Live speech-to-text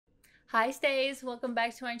Hi Stays, welcome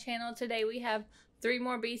back to my channel. Today we have 3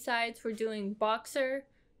 more B-sides. We're doing Boxer,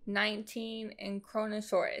 19, and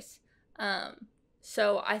Chronosaurus.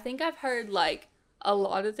 So I think I've heard like a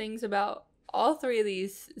lot of things about all 3 of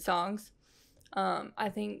these songs.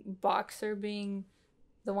 I think Boxer being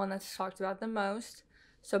the one that's talked about the most.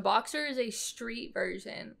 So Boxer is a street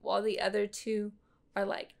version, while the other 2 are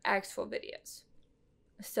like actual videos.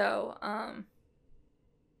 So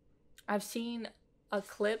I've seen a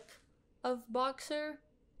clip of Boxer,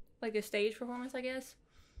 like a stage performance, I guess.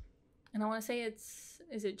 And I want to say is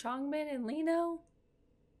it Changbin and Lino?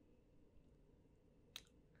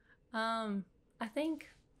 I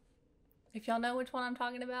think, if y'all know which one I'm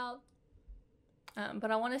talking about.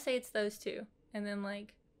 But I want to say it's those 2. And then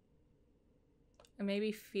like, and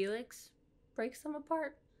maybe Felix breaks them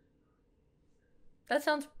apart. That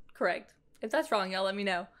sounds correct. If that's wrong, y'all let me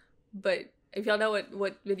know. But if y'all know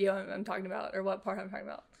what video I'm talking about, or what part I'm talking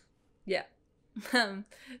about. Yeah.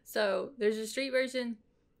 So there's a street version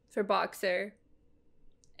for Boxer.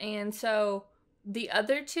 And so the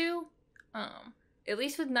other 2, at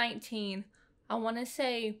least with 19, I want to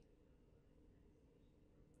say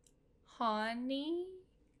Hani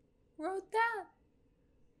wrote that.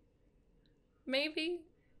 Maybe.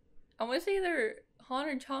 I want to say either Han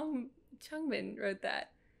or Changbin wrote that.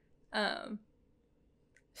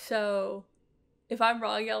 So if I'm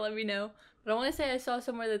wrong, y'all let me know. But I want to say I saw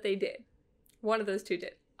somewhere that they did. One of those 2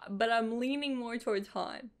 did. But I'm leaning more towards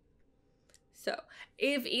Han. So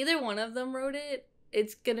if either one of them wrote it,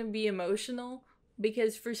 it's going to be emotional.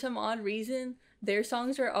 Because for some odd reason, their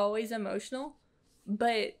songs are always emotional.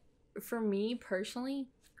 But for me personally,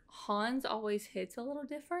 Han's always hits a little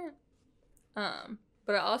different.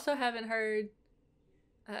 But I also haven't heard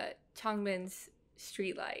Changbin's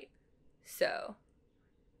Streetlight. So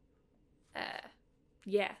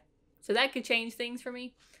yeah, so that could change things for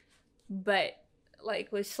me. But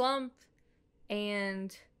like with Slump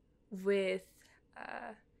and with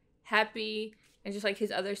Happy and just like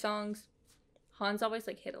his other songs, Han's always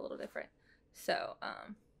like hit a little different. So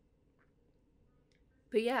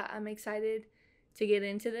but yeah, I'm excited to get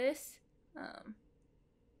into this.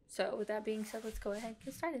 So with that being said, let's go ahead and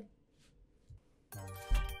get started.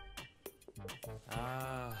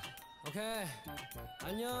 오케이.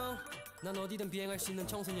 안녕. 난 어디든 비행할 수 있는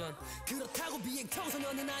청소년. 그렇다고 비행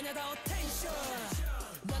청소년은 아냐다 어텐션.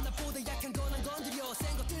 난 나보다 약한 건 안 건드려.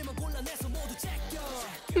 센 것들만 골라내서 모두 제껴.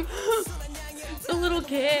 The little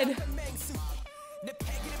kid. 내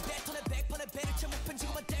패기를 뱉어내 100번의 배를 쳐먹힌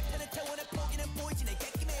지구만 대편에 태워내 보기는 보이지 내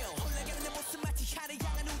객기네요. 홀라가는 내 모습 마치 하늘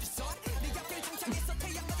향한 우주선. 내 옆길 장착해서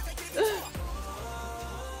태양 마주갈 길을 비춰.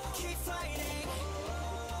 Keep fighting.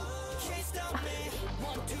 Can't stop me.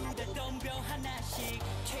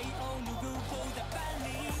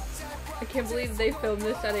 I can't believe they filmed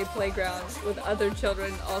this at a playground with other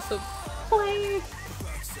children also playing.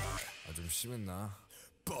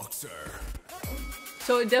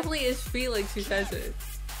 So it definitely is Felix who says it.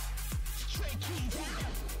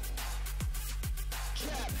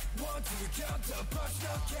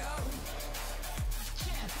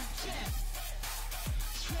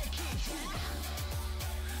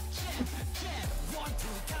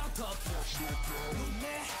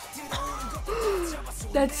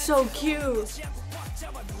 That's so cute.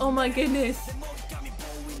 Oh my goodness.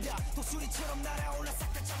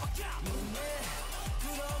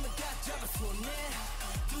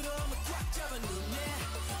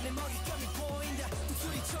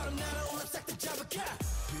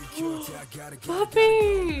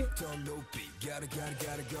 Puppy.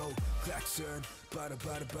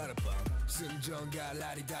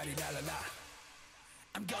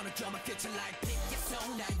 I'm gonna draw my future like pick your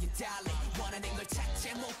song now you darling 원하는 걸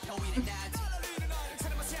찾지 목표위는 나지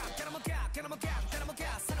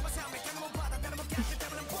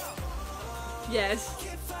Yes.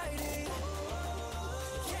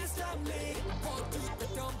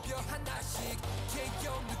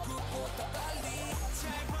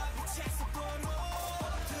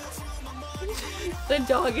 The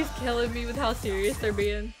dog is killing me with how serious they're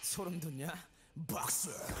being. 소름 돋냐?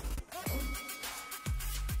 Boxer.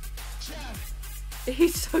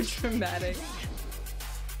 He's so dramatic.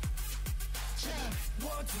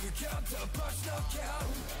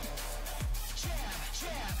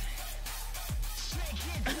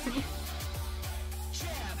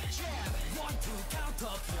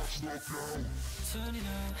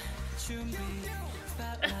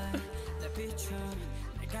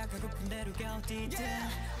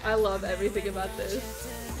 I love everything about this.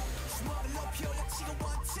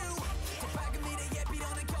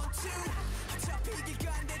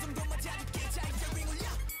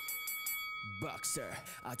 boxer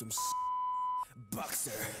아좀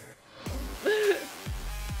boxer.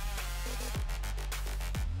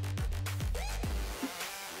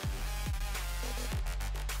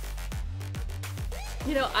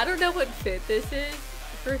 You know, I don't know what fit this is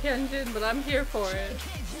for Hyunjin, but I'm here for it.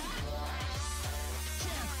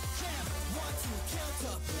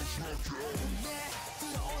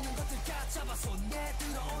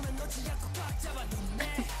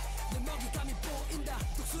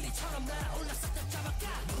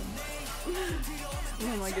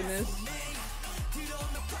 Oh my goodness.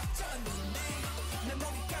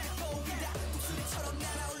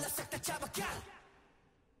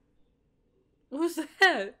 What was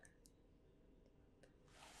that?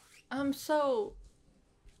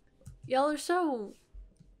 Y'all are so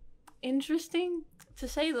interesting, to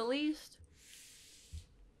say the least.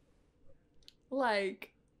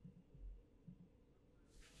 Like,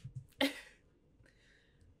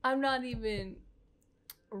 I'm not even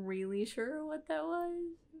really sure what that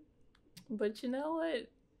was, but you know what?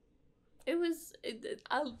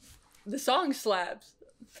 The song slaps.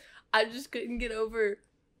 I just couldn't get over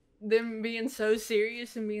them being so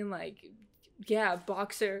serious and being like, yeah,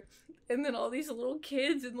 boxer, and then all these little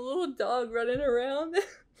kids and the little dog running around.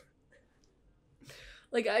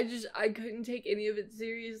 Like, I couldn't take any of it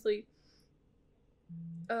seriously.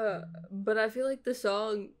 But I feel like the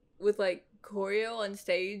song with like choreo on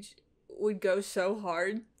stage would go so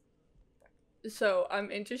hard. So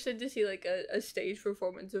I'm interested to see like a stage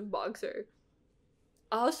performance of Boxer.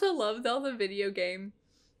 I also loved all the video game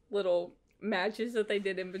little matches that they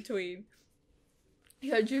did in between.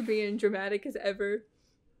 Hyunjin being dramatic as ever.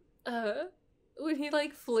 When he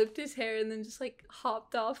like flipped his hair and then just like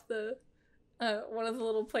hopped off the one of the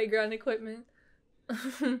little playground equipment.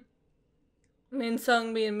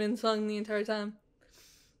 Minsung being Minsung the entire time.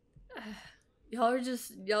 Y'all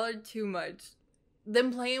are too much.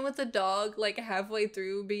 Them playing with the dog like halfway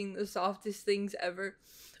through being the softest things ever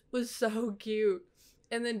was so cute.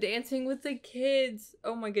 And then dancing with the kids.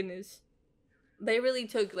 Oh my goodness. They really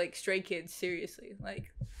took like Stray Kids seriously.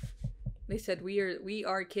 Like they said we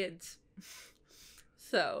are kids.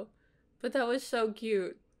 So, but that was so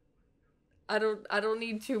cute. I don't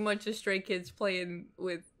need too much of Stray Kids playing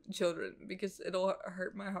with children because it'll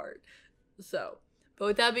hurt my heart. So, but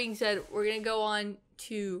with that being said, we're gonna go on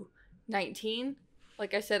to 19.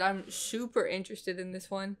 Like I said, I'm super interested in this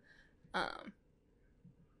one,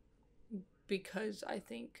 because I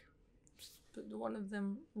think one of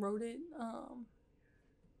them wrote it. I'm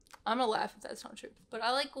gonna laugh if that's not true, but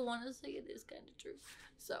I like want to say it is kind of true.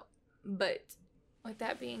 So, but with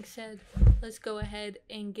that being said, let's go ahead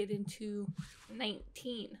and get into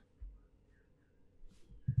 19.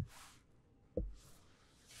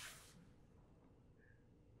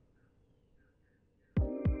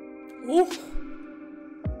 Ooh.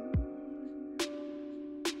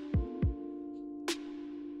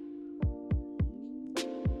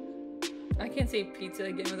 I can't say pizza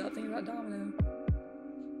again without thinking about Domino.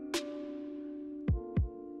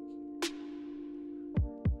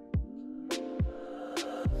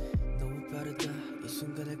 너무 빠르다 이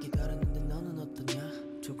순간을 기다렸는데 너는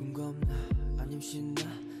어떠냐 조금 겁나 아님 신나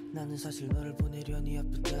나는 사실 너를 보내려니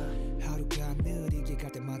아프다 하루가 느리게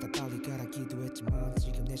갈 때마다 빨리 가라 기도했지만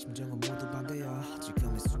지금 내 심정은 모두 반대야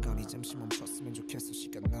지금의 순간이 잠시 멈췄으면 좋겠어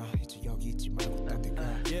시간 나 이제 여기 있지 말고 딴 데 가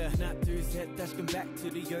Yeah 하나 둘셋 다시금 back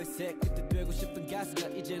to the 열쇠 그때 되고 싶은 가수가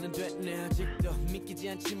이제는 됐네 아직도 믿기지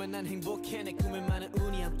않지만 난 행복해 내 꿈에 많은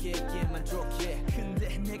운이 함께했기에 만족해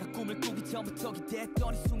근데 내가 꿈을 꾸기 전부터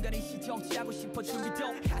기대했던 이 순간이 시정치하고 싶어 준비도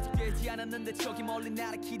아직 되지 않았는데 저기 멀리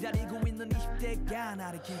나를 기다리고 있는 20대가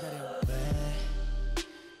나를 기다려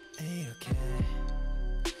왜 이렇게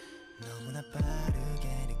너무나 빠르게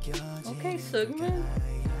느껴지는 Okay, Sugman.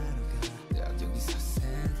 여기서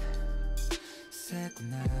새고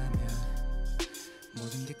나면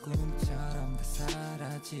모든 게 꿈처럼 다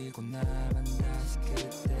사라지고 나만 다시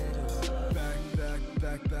그대로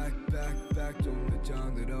back 좀 더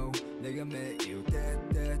전으로 내가 매일 때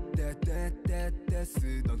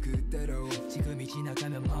쓰던 그대로 지금이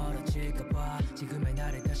지나가면 멀어질까봐 지금의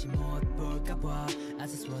나를 다시 못 볼까봐 I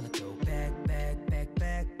just wanna go back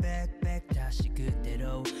다시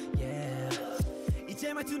그대로 yeah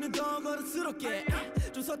이제 말투는 더 거칠스럽게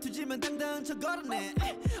좀 서투지만 당당한 척 걸었네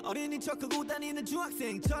어린이 척하고 다니는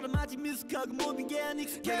중학생처럼 아직 뮤직하고 모든 게 안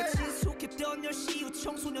익숙해 내가 친숙했던 10시 이후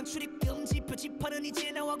청소년 출입금 지표 지파는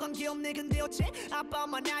이제 나와 관계없네 근데 어째 아빠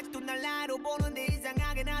엄마는 아직도 날 나로 보는데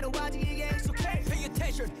이상하게 나도 아직 이게 익숙해 Pay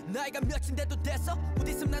attention question 나이가 몇인데도 됐어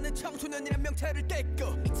어디서 나는 청소년이란 명태를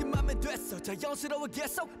떼고 이쯤하면 됐어 자연스러워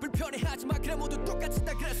계속 불편해하지만 그래 모두 똑같이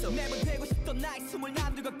다 그랬어 매번 되고 싶던 나의 숨을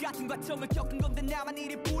남들 것 같은 과정을 겪은 건데 나만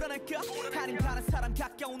이리 불안할까 아님 다른 사람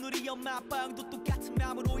가까운 우리 엄마 아빠 형도 똑같은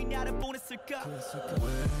마음으로 이 나를 보냈을까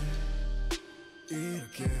왜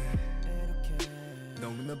이렇게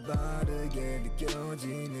너무나 빠르게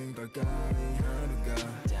느껴지는 걸까 이 하루가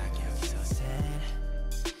딱 여기서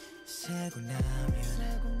새고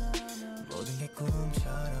나면 모든 게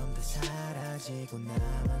꿈처럼 다 사라지고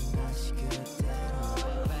나만 다시 그대로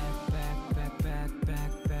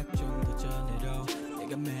back 좀 더 전으로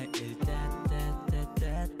내가 매일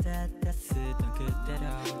따따따따따따 쓰던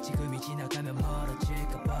그대로 지금이 지나가면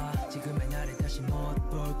멀어질까봐 지금의 나를 다시 못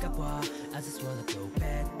볼까봐 I just wanna go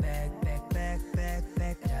back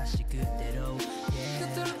다시 그대로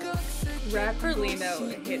Rapper Lino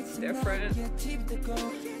hits different.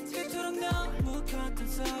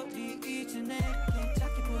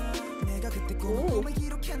 내가 그때 꿈을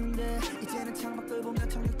기록했는데 이제는 창밖을 보며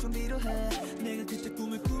착륙 준비를 해 내가 그때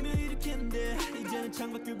꿈을 꾸며 일으켰는데 이제는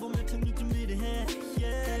창밖을 보며 착륙 준비를 해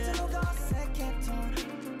그토록 어색했던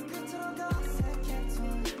그토록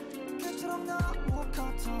어색했던 그토록 너무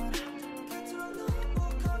컸던 그토록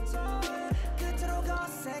너무 컸던 그토록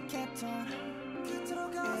어색했던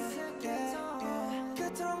그토록 어색했던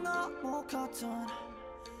그토록 너무 컸던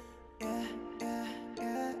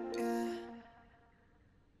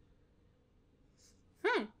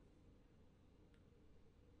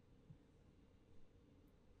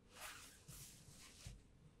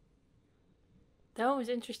That was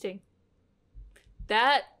interesting.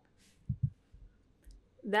 That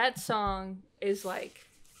song is like,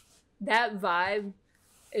 that vibe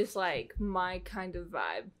is like my kind of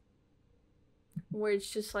vibe. Where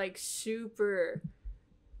it's just like super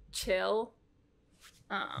chill.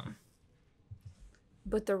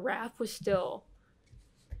 But the rap was still,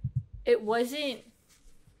 it wasn't,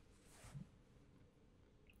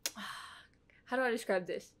 how do I describe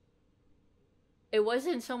this? It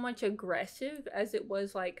wasn't so much aggressive as it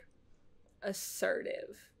was like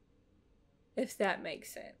assertive, if that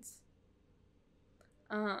makes sense.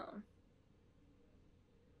 I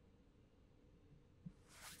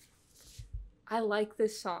like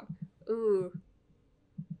this song. Ooh.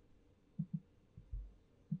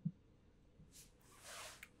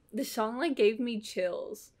 The song like gave me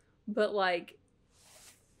chills, but like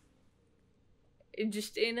it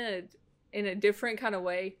just in a different kind of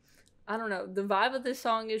way. I don't know. The vibe of this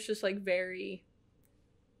song is just like very,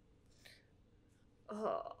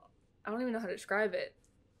 I don't even know how to describe it.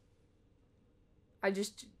 I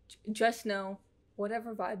just know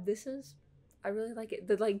whatever vibe this is, I really like it.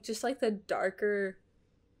 The like just like the darker,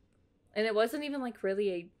 and it wasn't even like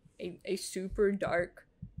really a super dark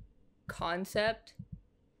concept,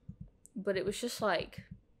 but it was just like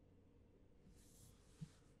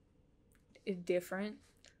different.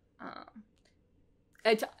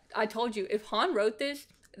 I told you, if Han wrote this,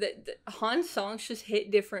 that Han's songs just hit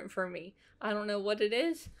different for me. I don't know what it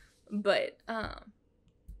is, but I'm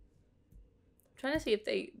trying to see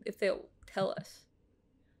if they'll tell us.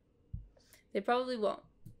 They probably won't.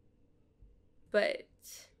 But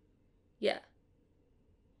yeah.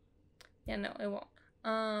 Yeah, no, it won't.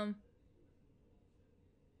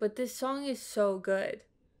 But this song is so good.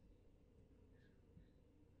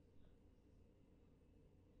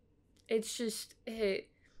 It's just it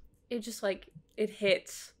just like it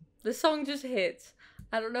hits. The song just hits.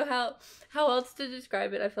 I don't know how else to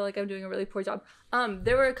describe it. I feel like I'm doing a really poor job.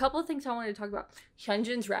 There were a couple of things I wanted to talk about.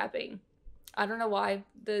 Hyunjin's rapping. I don't know why.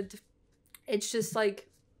 It's just like,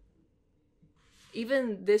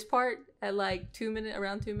 even this part at like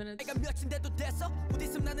around 2 minutes.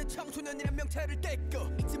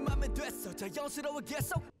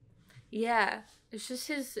 Yeah, it's just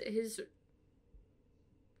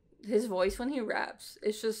his voice when he raps.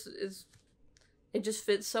 It just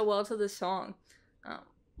fits so well to the song.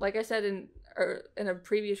 Like I said in a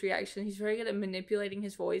previous reaction, he's very good at manipulating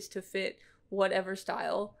his voice to fit whatever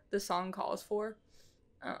style the song calls for.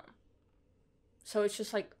 So it's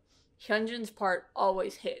just like Hyunjin's part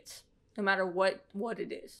always hits, no matter what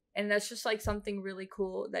it is. And that's just like something really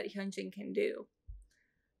cool that Hyunjin can do.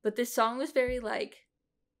 But this song was very like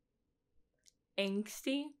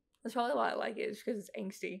angsty. That's probably why I like it, just because it's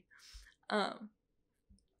angsty.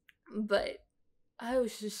 But it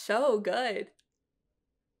was just so good.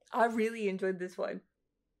 I really enjoyed this one.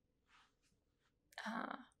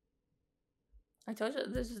 I told you,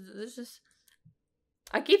 this is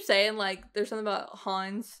I keep saying like there's something about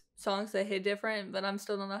Han's songs that hit different, but I'm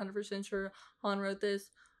still not 100% sure Han wrote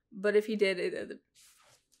this. But if he did, it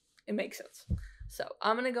makes sense. So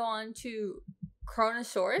I'm gonna go on to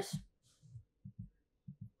Chronosaurus.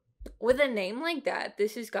 With a name like that,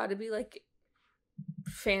 this has got to be like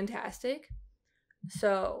fantastic.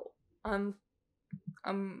 So I'm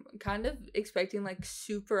kind of expecting like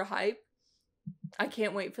super hype. I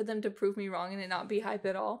can't wait for them to prove me wrong and it not be hype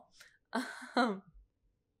at all.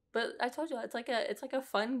 But I told you it's like a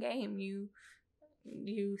fun game. You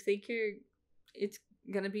think it's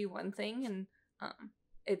gonna be one thing, and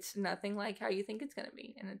it's nothing like how you think it's gonna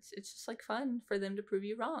be, and it's just like fun for them to prove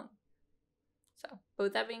you wrong. So, but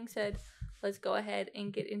with that being said, let's go ahead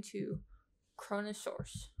and get into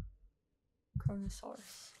Chronosaurus.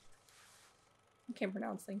 Chronosaurus. I can't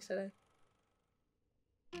pronounce things today.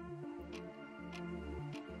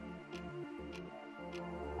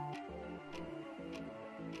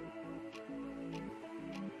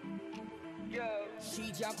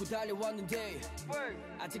 쉬지 않고 달려왔는데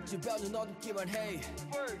아직 주변은 어둡기만 해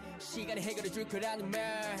시간이 해결해 줄 거라는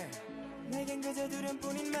말 내겐 그저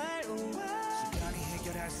두려움뿐인 말 시간이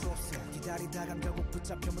해결할 수 없어 기다리다가 결국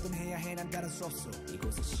붙잡혀 뭐든 해야 해 난 다른 수 없어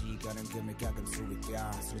이곳의 시간은 금을 가끔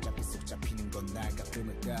수위가 술잡기 속 잡히는 건 날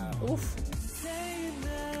가끔일까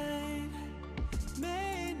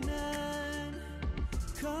매일 난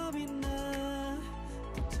겁이 나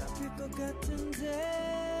붙잡힐 것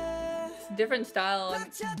같은데 Different style.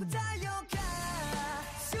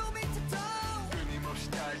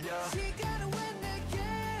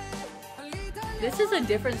 This is a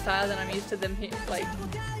different style than I'm used to them like.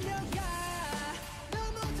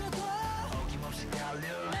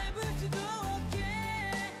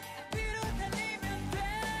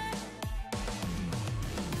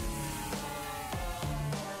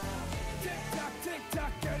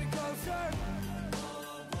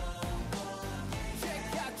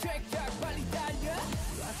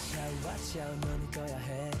 눈을 떠야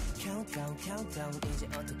해 countdown 이제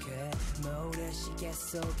어떡해 모래시계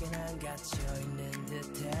속에 난 갇혀있는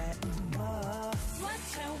듯해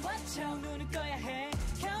watch out 눈을 떠야 해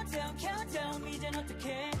countdown 이젠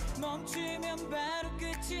어떡해 멈추면 바로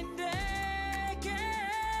끝인데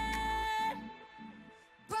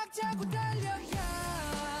꽉 잡고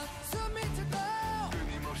달려가 숨이 차고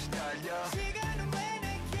끊임없이 달려 시간은 왜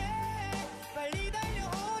내게 빨리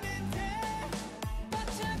달려오는데 꽉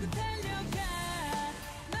잡고 달려가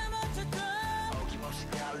나 멈춰도 어김없이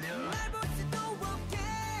달려 날 볼 수도 없게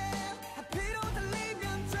앞으로 달리면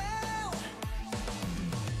돼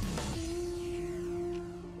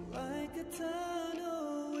Like a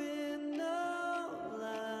tunnel with no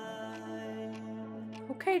line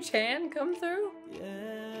Okay, Chan, come through.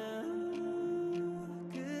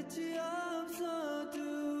 끝이 없어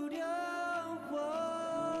두려워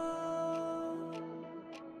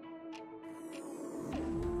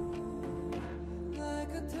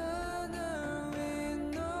Like a tunnel with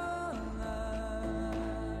no line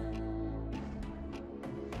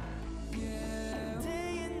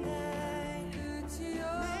Day and night 끝이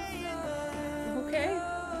없어 Okay.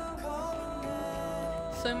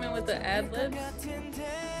 Swimming with the ad libs.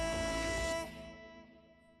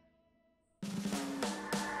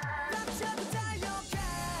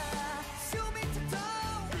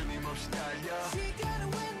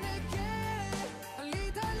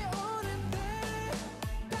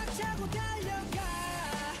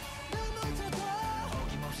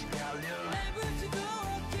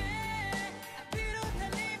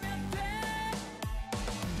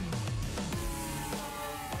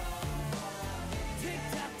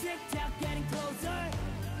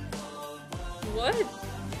 What?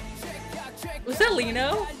 Was that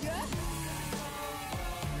Lino?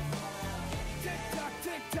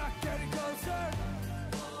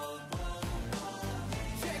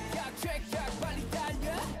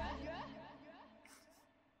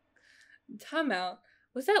 Time out.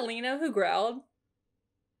 Was that Lino who growled?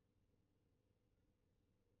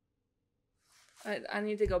 I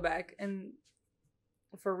need to go back, and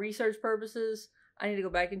for research purposes, I need to go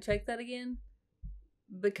back and check that again,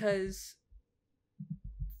 because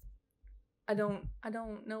I don't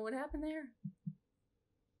know what happened there.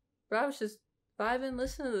 But I was just vibing,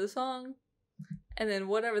 listening to the song, and then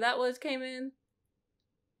whatever that was came in.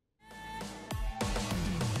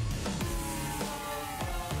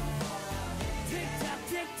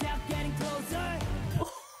 Getting closer.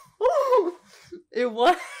 It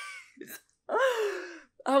was.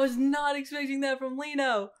 I was not expecting that from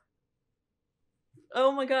Lino.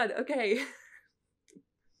 Oh my god, okay.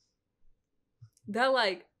 That,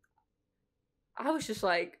 like, I was just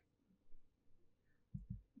like,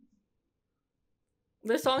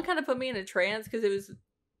 the song kind of put me in a trance because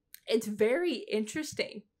it's very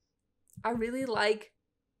interesting. I really like,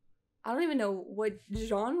 I don't even know what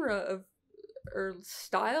genre or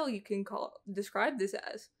style you can describe this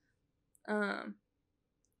as.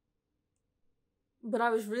 But I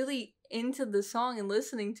was really into the song and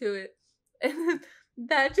listening to it, and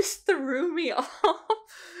that just threw me off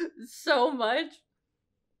so much.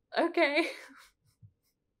 Okay.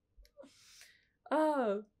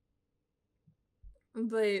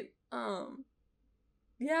 But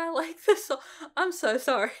yeah, I like this song. I'm so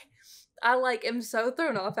sorry. I am so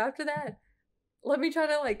thrown off after that. Let me try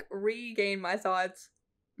to regain my thoughts.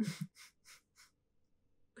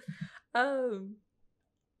 There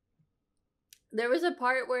was a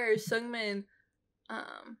part where Sungmin,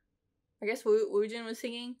 I guess Woojin was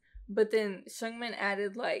singing, but then Sungmin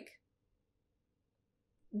added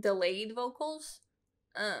delayed vocals.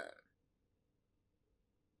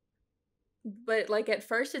 But at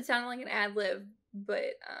first it sounded like an ad lib,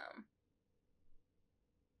 but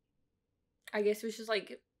I guess it was just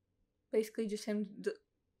basically just him.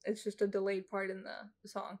 It's just a delayed part in the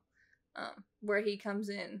song, where he comes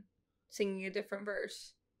in singing a different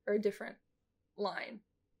verse or a different line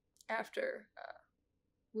after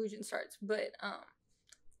Woojin starts. But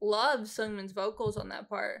love Sungmin's vocals on that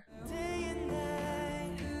part.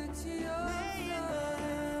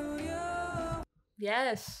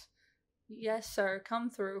 Yes. Yes, sir. Come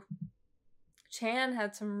through. Chan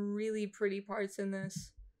had some really pretty parts in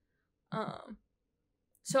this.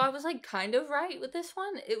 So I was kind of right with this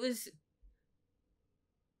one. It was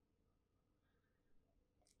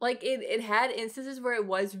it had instances where it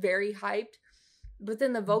was very hyped, but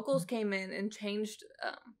then the vocals came in and changed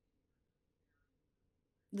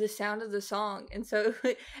the sound of the song. And so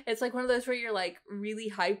it's one of those where you're really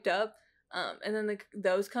hyped up, and then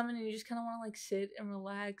those come in and you just kind of want to sit and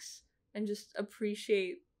relax and just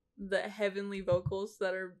appreciate the heavenly vocals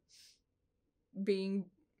that are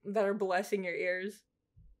blessing your ears.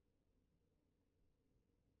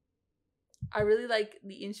 I really like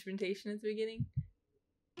the instrumentation at the beginning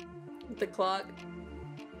with the clock.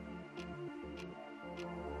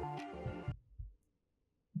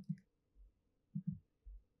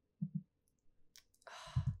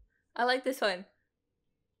 I like this one.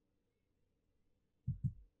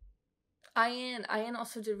 Ian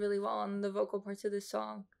also did really well on the vocal parts of this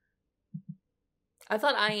song. I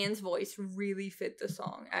thought Ian's voice really fit the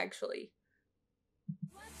song, actually.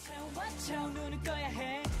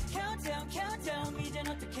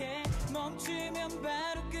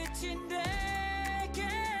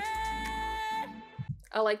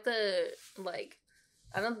 I like the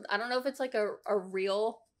I don't know if it's a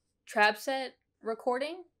real trap set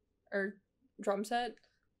recording or drum set.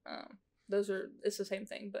 It's the same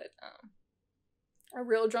thing, but a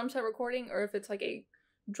real drum set recording, or if it's a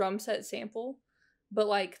drum set sample. But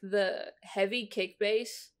the heavy kick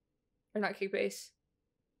bass, or not kick bass.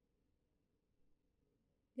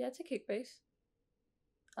 Yeah, it's a kick bass.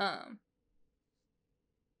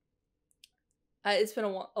 It's been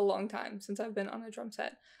a long time since I've been on a drum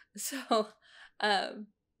set, so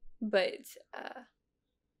but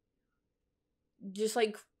just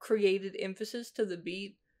created emphasis to the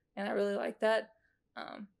beat, and I really like that.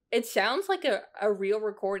 It sounds like a real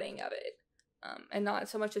recording of it, and not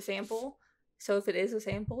so much a sample. So if it is a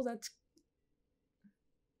sample, that's...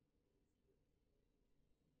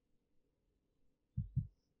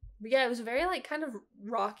 But yeah, it was a very kind of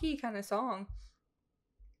rocky kind of song.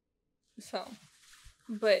 So,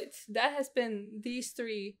 but that has been these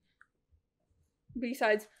 3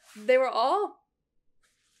 B-sides. They were all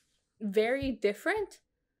very different,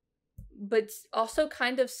 but also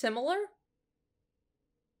kind of similar.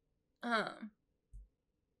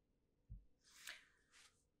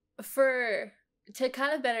 To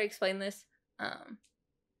kind of better explain this,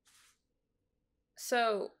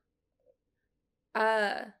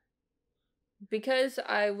 because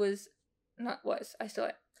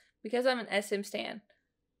because I'm an SM stan,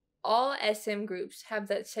 all SM groups have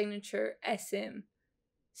that signature SM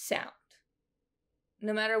sound.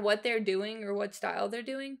 No matter what they're doing or what style they're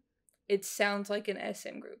doing, it sounds like an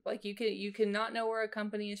SM group. You can not know where a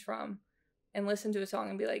company is from and listen to a song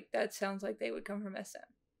and be like, that sounds like they would come from SM.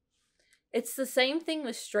 It's the same thing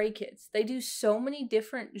with Stray Kids. They do so many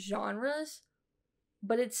different genres,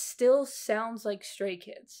 but it still sounds like Stray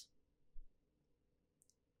Kids.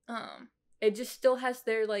 It just still has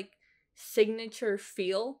their signature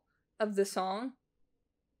feel of the song.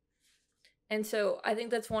 And so I think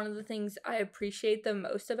that's one of the things I appreciate the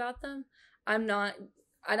most about them. I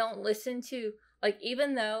don't listen to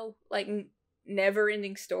even though Never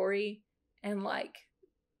Ending Story and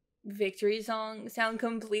Victory Song sound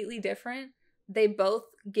completely different, they both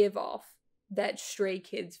give off that Stray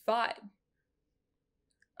Kids vibe.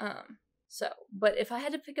 So, but if I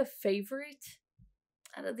had to pick a favorite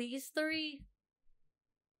out of these three,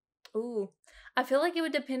 ooh, I feel like it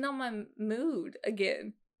would depend on my mood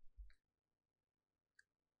again.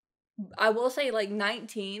 I will say like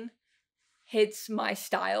 19 hits my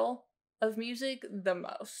style of music the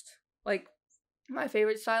most. Like my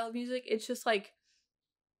favorite style of music. It's just like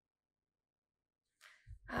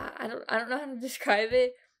I don't know how to describe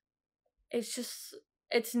it.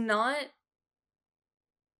 It's not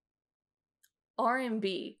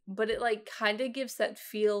R&B, but it like kind of gives that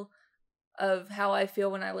feel of how I feel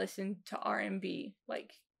when I listen to R&B,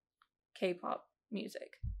 like K-pop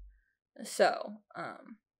music. So,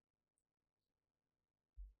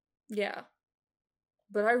 yeah.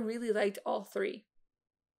 But I really liked all three.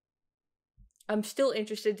 I'm still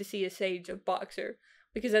interested to see a Sage of Boxer,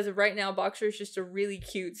 because as of right now, Boxer is just a really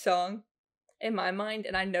cute song in my mind,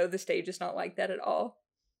 and I know the stage is not like that at all.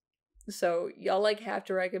 So y'all like have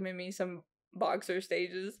to recommend me some Boxer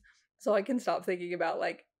stages so I can stop thinking about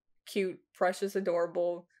like cute, precious,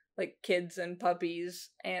 adorable like kids and puppies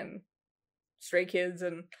and stray kids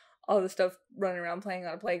and all the stuff running around playing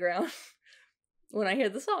on a playground when I hear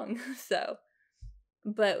the song. So,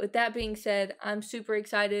 but with that being said, I'm super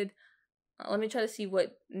excited. Let me try to see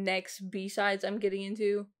what next B-sides I'm getting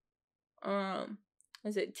into.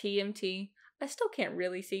 Is it TMT? I still can't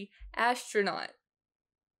really see. Astronaut.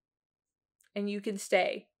 And You Can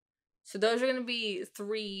Stay. So those are going to be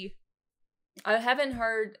 3. I haven't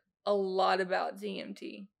heard a lot about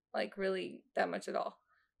DMT, like really that much at all.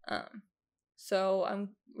 So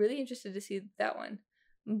I'm really interested to see that one.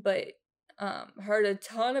 But heard a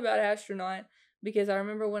ton about Astronaut because I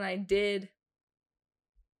remember when I did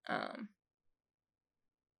I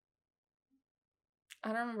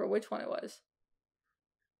don't remember which one it was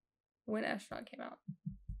when Astronaut came out.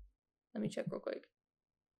 Let me check real quick.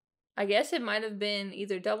 I guess it might have been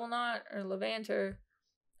either Double Knot or Levanter.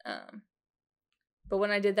 But when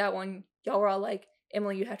I did that one, y'all were all like,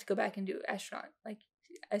 Emily, you have to go back and do Astronaut, like,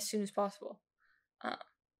 as soon as possible.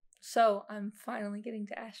 So I'm finally getting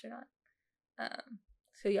to Astronaut.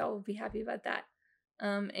 So y'all will be happy about that.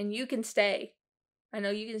 And You Can Stay. I know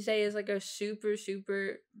You Can Stay is like a super,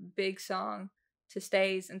 super big song to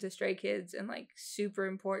Stays and to Stray Kids and like super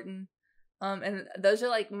important. And those are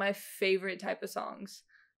like my favorite type of songs.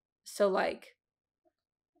 So like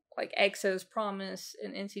EXO's Promise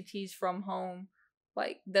and NCT's From Home,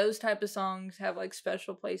 like those type of songs have like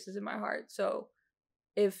special places in my heart. So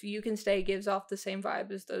if You Can Stay gives off the same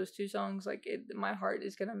vibe as those two songs, like my heart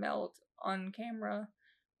is gonna melt on camera,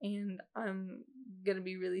 and I'm gonna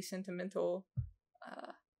be really sentimental.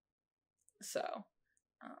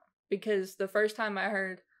 Because the first time I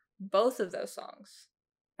heard both of those songs,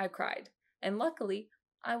 I cried, and luckily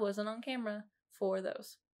I wasn't on camera for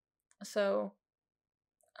those. So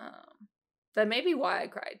that may be why I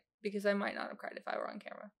cried, because I might not have cried if I were on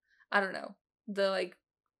camera. I don't know. The like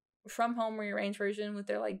From Home rearranged version with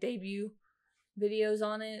their like debut videos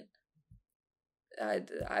on it,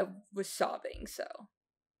 I was sobbing. So,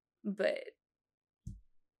 but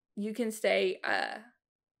You Can Stay,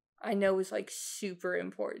 I know is like super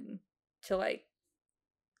important to like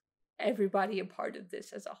everybody a part of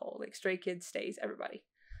this as a whole, like Stray Kids, Stays, everybody.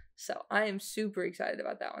 So I am super excited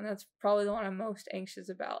about that one. That's probably the one I'm most anxious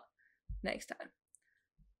about next time.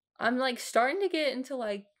 I'm like starting to get into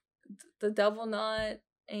like the Double Knot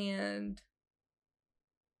and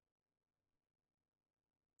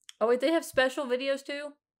oh wait, they have special videos too?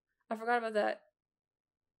 I forgot about that.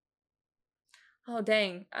 Oh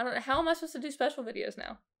dang. I don't know. How am I supposed to do special videos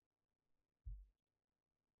now?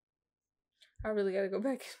 I really gotta go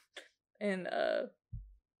back and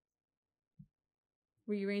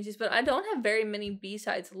rearrange these, but I don't have very many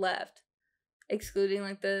B-sides left, excluding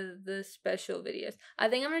like the special videos. I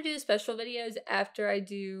think I'm gonna do the special videos after I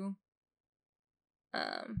do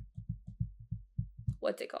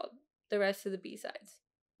what's it called? The rest of the B-sides,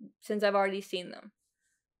 since I've already seen them.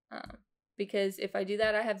 Because if I do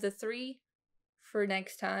that, I have the 3 for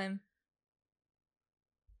next time.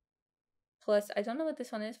 Plus, I don't know what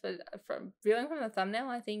this one is, but from viewing from the thumbnail,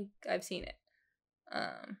 I think I've seen it.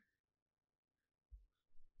 I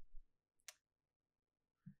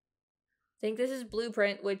think this is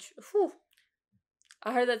Blueprint, which, whew,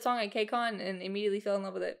 I heard that song at KCON and immediately fell in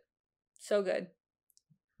love with it. So good.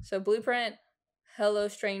 So Blueprint, Hello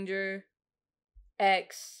Stranger,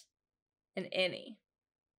 X, and Any.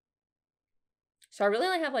 So I really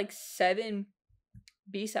only have like 7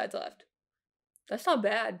 B-sides left. That's not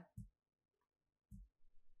bad.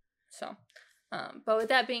 So, but with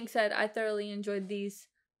that being said, I thoroughly enjoyed these.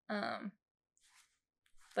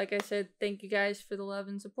 Like I said, thank you guys for the love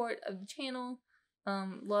and support of the channel.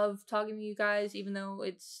 Love talking to you guys, even though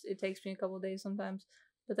it takes me a couple days sometimes,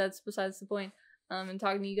 but that's besides the point. And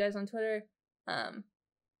talking to you guys on Twitter.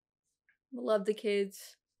 Love the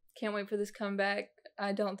kids. Can't wait for this comeback.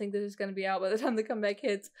 I don't think this is going to be out by the time the comeback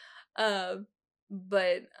hits.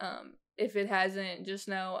 But if it hasn't, just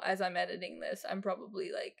know as I'm editing this, I'm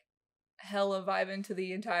probably like hella vibing to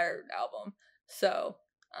the entire album. So,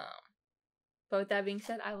 but with that being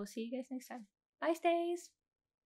said, I will see you guys next time. Bye, stays.